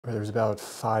where there was about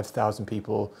 5,000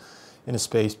 people in a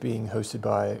space being hosted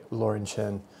by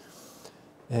Chen.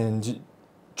 And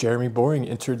Jeremy Boring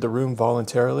entered the room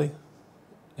voluntarily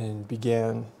and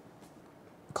began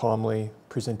calmly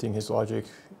presenting his logic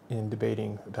in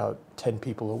debating about 10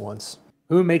 people at once.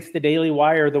 Who makes the Daily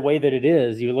Wire the way that it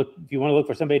is? If you want to look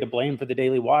for somebody to blame for the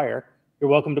Daily Wire, you're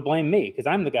welcome to blame me, because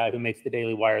I'm the guy who makes the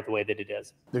Daily Wire the way that it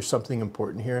is. There's something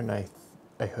important here, and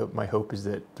my hope is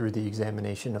that through the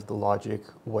examination of the logic,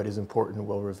 what is important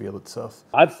will reveal itself.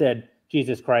 I've said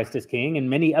Jesus Christ is king, and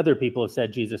many other people have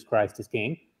said Jesus Christ is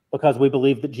king, because we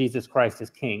believe that Jesus Christ is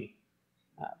king.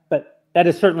 But that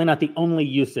is certainly not the only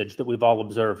usage that we've all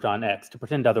observed on X. To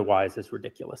pretend otherwise is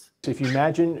ridiculous. So if you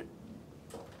imagine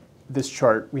this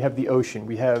chart, we have the ocean.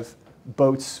 We have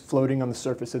boats floating on the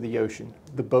surface of the ocean.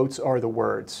 The boats are the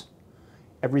words.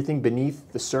 Everything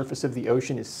beneath the surface of the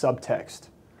ocean is subtext.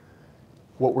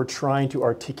 What we're trying to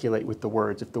articulate with the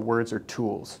words, if the words are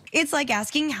tools. It's like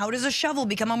asking, how does a shovel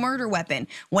become a murder weapon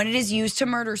when it is used to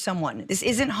murder someone? This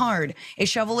isn't hard. A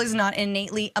shovel is not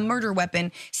innately a murder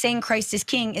weapon. Saying Christ is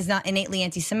king is not innately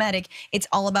anti-Semitic. It's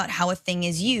all about how a thing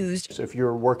is used. So if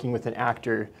you're working with an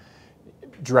actor,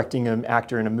 directing an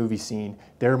actor in a movie scene,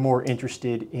 they're more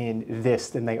interested in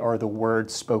this than they are the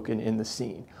words spoken in the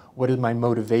scene. What is my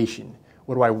motivation?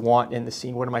 What do I want in the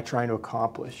scene? What am I trying to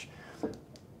accomplish?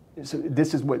 So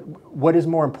this is what is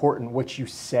more important, what you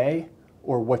say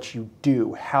or what you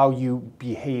do, how you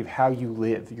behave, how you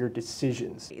live, your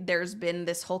decisions. There's been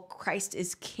this whole Christ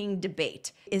is king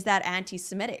debate. Is that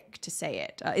anti-Semitic to say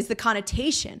it? Is the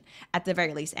connotation, at the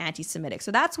very least, anti-Semitic?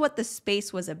 So that's what the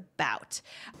space was about.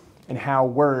 And how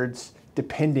words,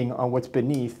 depending on what's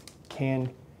beneath,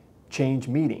 can change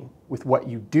meaning with what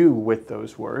you do with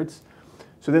those words.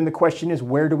 So then the question is,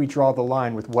 where do we draw the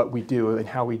line with what we do and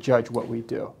how we judge what we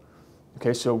do?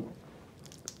 Okay, so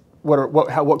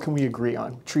what can we agree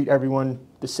on? Treat everyone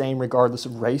the same regardless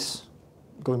of race,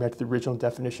 going back to the original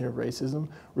definition of racism,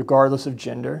 regardless of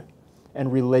gender,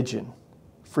 and religion.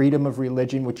 Freedom of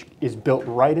religion, which is built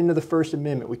right into the First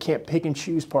Amendment. We can't pick and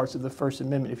choose parts of the First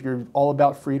Amendment. If you're all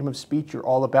about freedom of speech, you're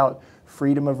all about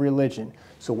freedom of religion.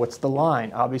 So what's the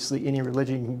line? Obviously, any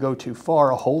religion can go too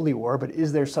far, a holy war, but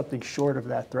is there something short of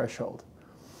that threshold?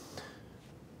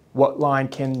 What line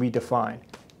can we define?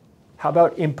 How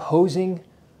about imposing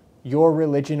your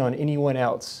religion on anyone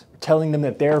else, telling them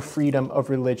that their freedom of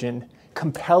religion,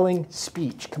 compelling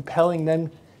speech, compelling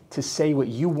them to say what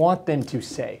you want them to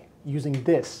say, using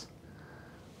this,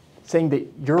 saying that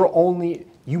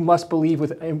you must believe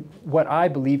with what I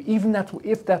believe, even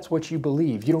if that's what you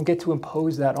believe. You don't get to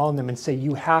impose that on them and say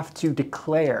you have to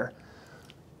declare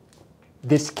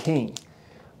this king.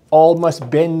 All must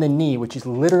bend the knee, which is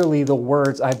literally the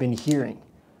words I've been hearing.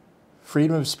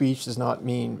 Freedom of speech does not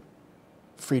mean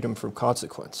freedom from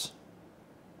consequence.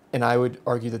 And I would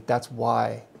argue that that's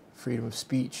why freedom of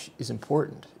speech is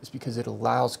important, is because it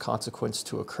allows consequence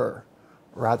to occur,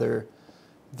 rather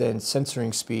than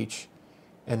censoring speech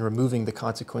and removing the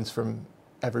consequence from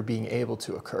ever being able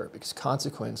to occur. Because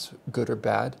consequence, good or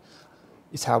bad,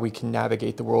 is how we can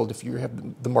navigate the world. If you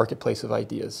have the marketplace of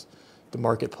ideas, the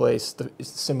marketplace is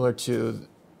similar to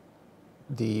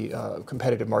the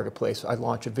competitive marketplace. I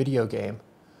launch a video game,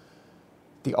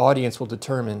 the audience will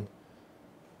determine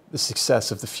the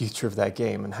success of the future of that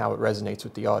game and how it resonates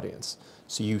with the audience.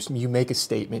 So you make a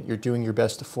statement, you're doing your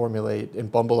best to formulate and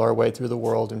bumble our way through the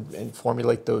world and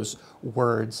formulate those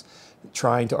words,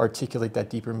 trying to articulate that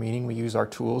deeper meaning. We use our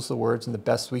tools, the words, and the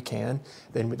best we can,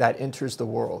 then that enters the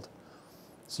world.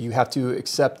 So you have to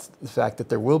accept the fact that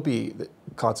there will be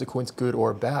consequence, good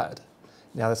or bad.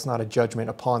 Now that's not a judgment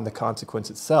upon the consequence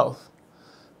itself.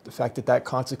 The fact that that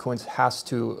consequence has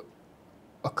to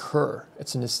occur,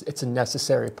 it's a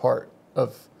necessary part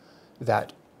of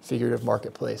that figurative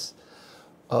marketplace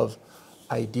of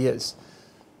ideas.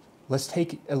 Let's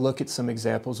take a look at some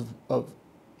examples of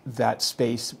that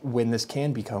space when this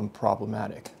can become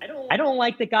problematic. I don't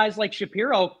like that guys like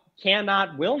Shapiro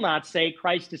will not say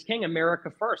Christ is king, America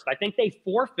first. I think they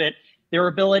forfeit their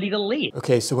ability to lead.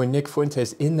 Okay, so when Nick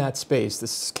Fuentes in that space,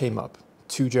 this came up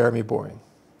to Jeremy Boring.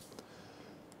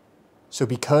 So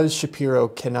because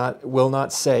Shapiro will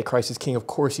not say Christ is king, of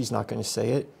course he's not going to say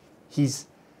it. He's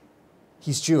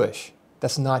Jewish.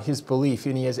 That's not his belief,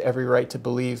 and he has every right to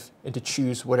believe and to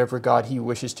choose whatever God he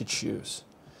wishes to choose.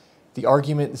 The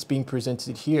argument that's being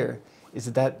presented here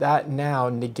is that now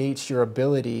negates your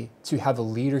ability to have a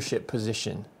leadership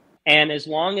position. And as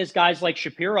long as guys like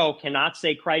Shapiro cannot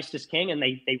say Christ is king and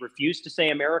they refuse to say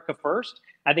America first,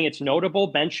 I think it's notable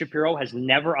Ben Shapiro has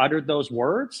never uttered those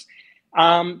words.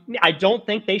 I don't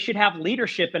think they should have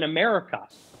leadership in America.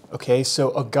 Okay,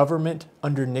 so a government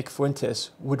under Nick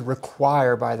Fuentes would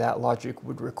require, by that logic,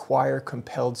 would require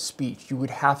compelled speech. You would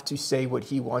have to say what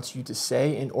he wants you to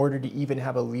say in order to even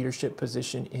have a leadership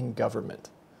position in government.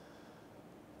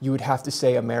 You would have to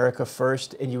say America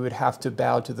first, and you would have to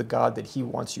bow to the God that he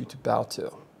wants you to bow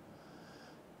to.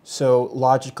 So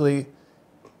logically,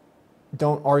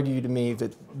 don't argue to me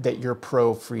that you're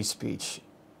pro-free speech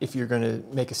if you're going to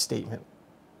make a statement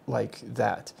like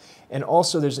that. And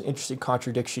also there's an interesting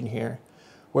contradiction here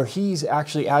where he's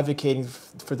actually advocating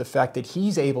for the fact that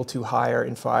he's able to hire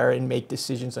and fire and make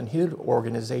decisions on his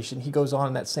organization. He goes on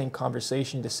in that same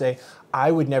conversation to say,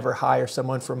 I would never hire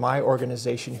someone from my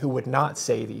organization who would not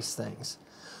say these things.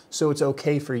 So it's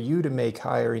okay for you to make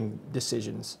hiring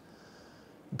decisions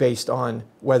based on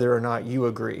whether or not you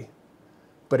agree.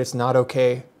 But it's not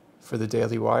okay for the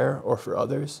Daily Wire or for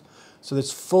others. So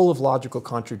it's full of logical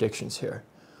contradictions here.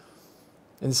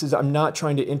 And this is, I'm not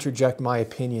trying to interject my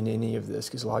opinion in any of this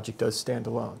because logic does stand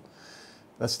alone.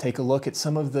 Let's take a look at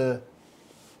some of the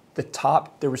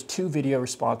top, there was 2 video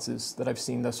responses that I've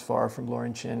seen thus far from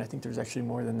Lauren Chen. I think there's actually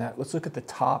more than that. Let's look at the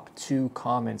top 2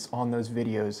 comments on those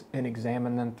videos and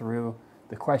examine them through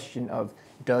the question of,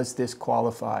 does this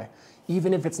qualify?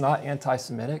 Even if it's not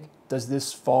anti-Semitic, does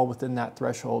this fall within that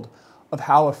threshold of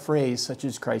how a phrase such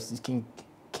as Christ is King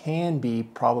can be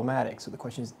problematic? So the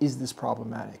question is this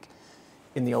problematic?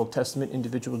 In the Old Testament,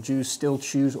 individual Jews still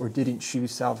choose or didn't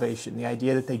choose salvation. The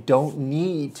idea that they don't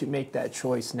need to make that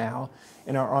choice now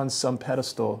and are on some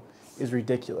pedestal is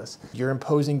ridiculous. You're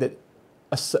imposing that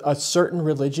a certain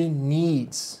religion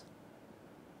needs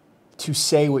to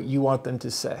say what you want them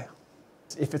to say.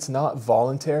 If it's not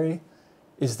voluntary,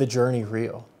 is the journey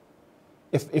real?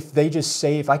 If they just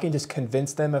say, if I can just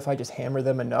convince them, if I just hammer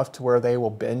them enough to where they will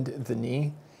bend the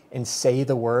knee and say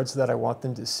the words that I want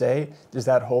them to say, does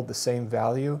that hold the same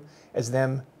value as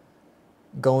them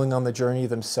going on the journey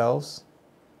themselves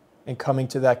and coming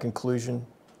to that conclusion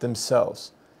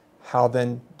themselves? How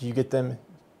then do you get them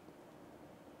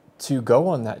to go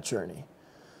on that journey?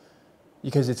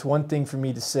 Because it's one thing for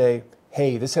me to say,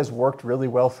 hey, this has worked really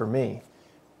well for me.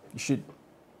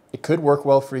 It could work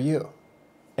well for you,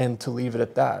 and to leave it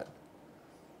at that.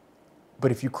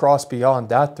 But if you cross beyond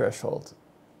that threshold,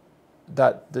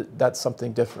 that's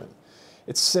something different.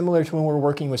 It's similar to when we're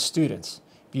working with students.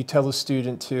 If you tell a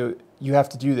student you have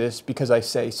to do this because I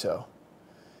say so.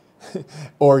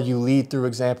 Or you lead through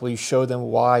example, you show them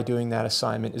why doing that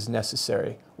assignment is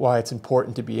necessary, why it's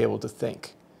important to be able to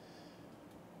think.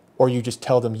 Or you just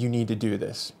tell them you need to do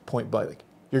this, point blank.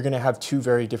 You're going to have 2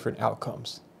 very different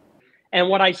outcomes. And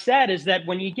what I said is that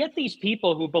when you get these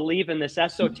people who believe in this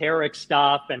esoteric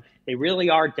stuff and they really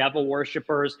are devil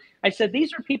worshipers, I said,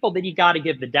 these are people that you got to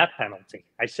give the death penalty.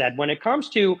 I said, when it comes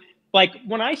to, like,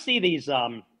 when I see these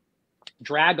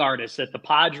drag artists at the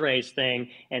Padres thing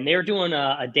and they're doing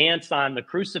a dance on the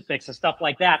crucifix and stuff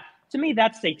like that, to me,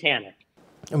 that's satanic.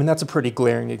 I mean, that's a pretty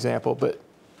glaring example, but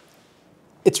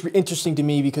it's interesting to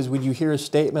me because when you hear a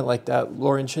statement like that,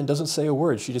 Lauren Chen doesn't say a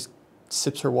word. She just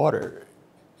sips her water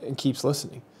and keeps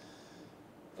listening,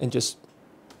 and just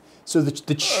so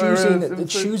the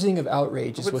choosing of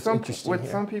outrage is what's interesting with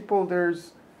here. Some people,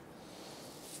 there's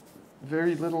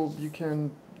very little you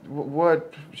can.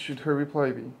 What should her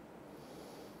reply be?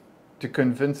 To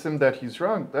convince him that he's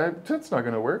wrong? That's not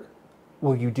going to work.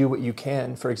 Well, you do what you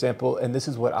can, for example, and this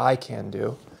is what I can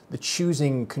do. The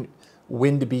choosing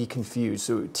when to be confused.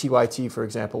 So TYT, for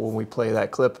example, when we play that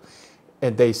clip,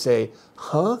 and they say,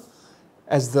 "Huh,"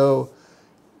 as though.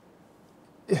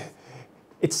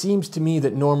 It seems to me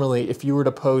that normally if you were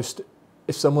to post,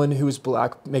 if someone who is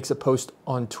black makes a post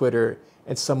on Twitter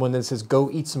and someone then says, go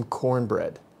eat some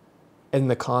cornbread, in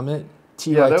the comment,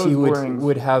 TYT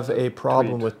would have a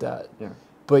problem with that. Yeah.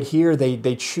 But here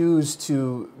they choose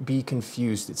to be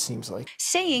confused, it seems like.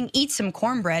 Saying eat some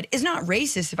cornbread is not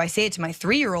racist if I say it to my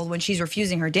 3-year-old when she's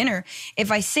refusing her dinner.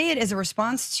 If I say it as a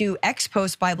response to X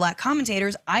posts by black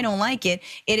commentators, I don't like it.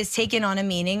 It is taken on a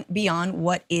meaning beyond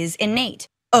what is innate.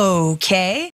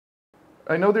 Okay.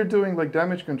 I know they're doing like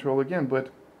damage control again, but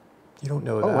you don't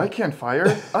know that. Oh, I can't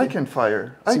fire. I can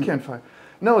fire. I can't fire.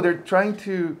 No, they're trying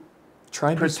to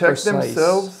protect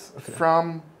themselves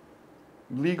from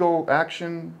legal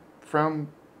action from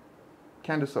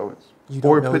Candace Owens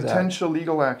or potential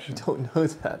legal action. You don't know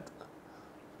that.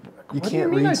 You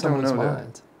can't read someone's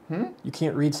mind. You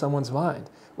can't read someone's mind,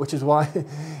 which is why.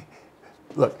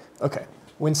 Look, okay,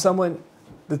 when someone.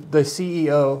 The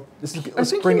CEO. I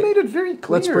think he made it very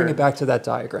clear. Let's bring it back to that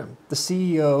diagram. The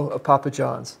CEO of Papa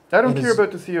John's. I don't care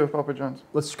about the CEO of Papa John's.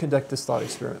 Let's conduct this thought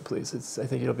experiment, please. I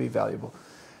think it'll be valuable.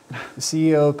 The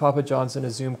CEO of Papa John's in a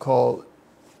Zoom call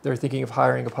They're thinking of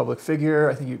hiring a public figure.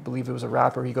 I think you believe it was a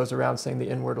rapper. He goes around saying the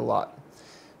N-word a lot.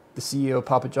 The CEO of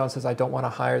Papa John says, I don't want to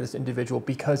hire this individual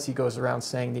because he goes around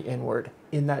saying the N-word.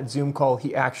 In that Zoom call,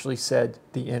 he actually said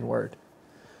the N-word,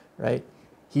 right?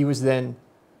 He was then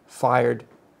fired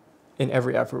and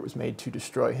every effort was made to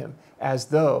destroy him, as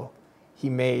though he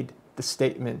made the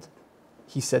statement,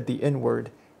 he said the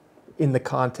N-word in the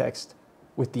context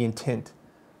with the intent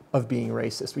of being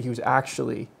racist. But he was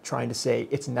actually trying to say,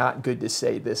 it's not good to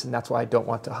say this, and that's why I don't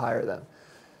want to hire them.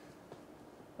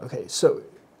 Okay, so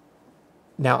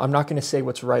now I'm not going to say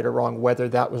what's right or wrong, whether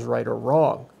that was right or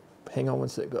wrong. Hang on one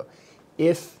second.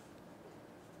 If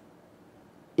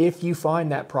you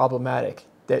find that problematic,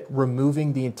 that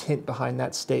removing the intent behind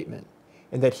that statement,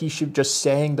 and that he should just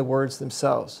saying the words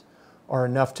themselves are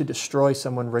enough to destroy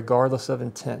someone regardless of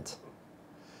intent,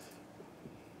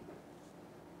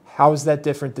 how is that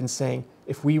different than saying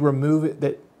if we remove it,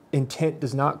 that intent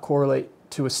does not correlate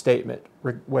to a statement,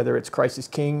 whether it's Christ is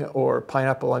King or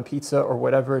pineapple on pizza or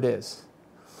whatever it is,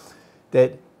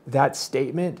 that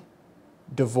statement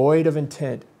devoid of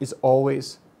intent is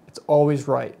always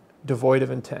right. Devoid of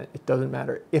intent. It doesn't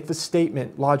matter. If a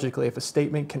statement, logically, if a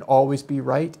statement can always be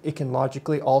right, it can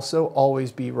logically also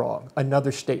always be wrong.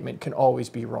 Another statement can always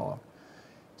be wrong.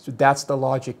 So that's the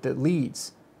logic that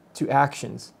leads to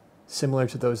actions similar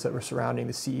to those that were surrounding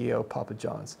the CEO of Papa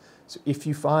John's. So if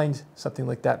you find something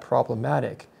like that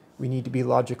problematic, we need to be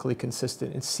logically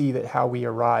consistent and see that how we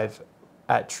arrive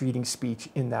at treating speech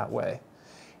in that way.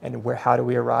 And how do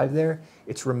we arrive there?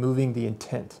 It's removing the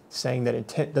intent, saying that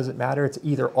intent doesn't matter. It's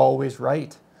either always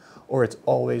right or it's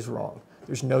always wrong.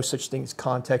 There's no such thing as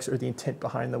context or the intent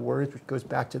behind the words, which goes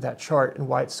back to that chart and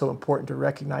why it's so important to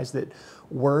recognize that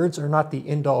words are not the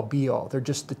end-all be-all. They're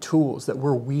just the tools that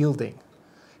we're wielding.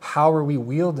 How are we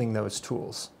wielding those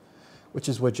tools? Which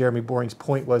is what Jeremy Boring's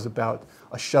point was about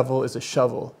a shovel is a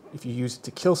shovel. If you use it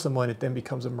to kill someone, it then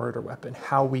becomes a murder weapon.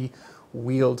 How we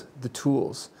wield the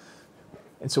tools.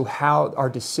 And so how our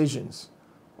decisions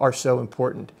are so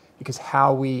important, because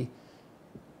how we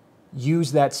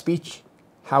use that speech,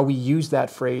 how we use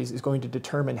that phrase is going to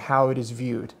determine how it is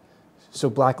viewed. So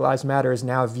Black Lives Matter is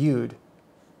now viewed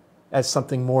as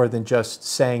something more than just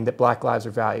saying that Black lives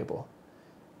are valuable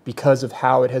because of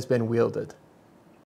how it has been wielded.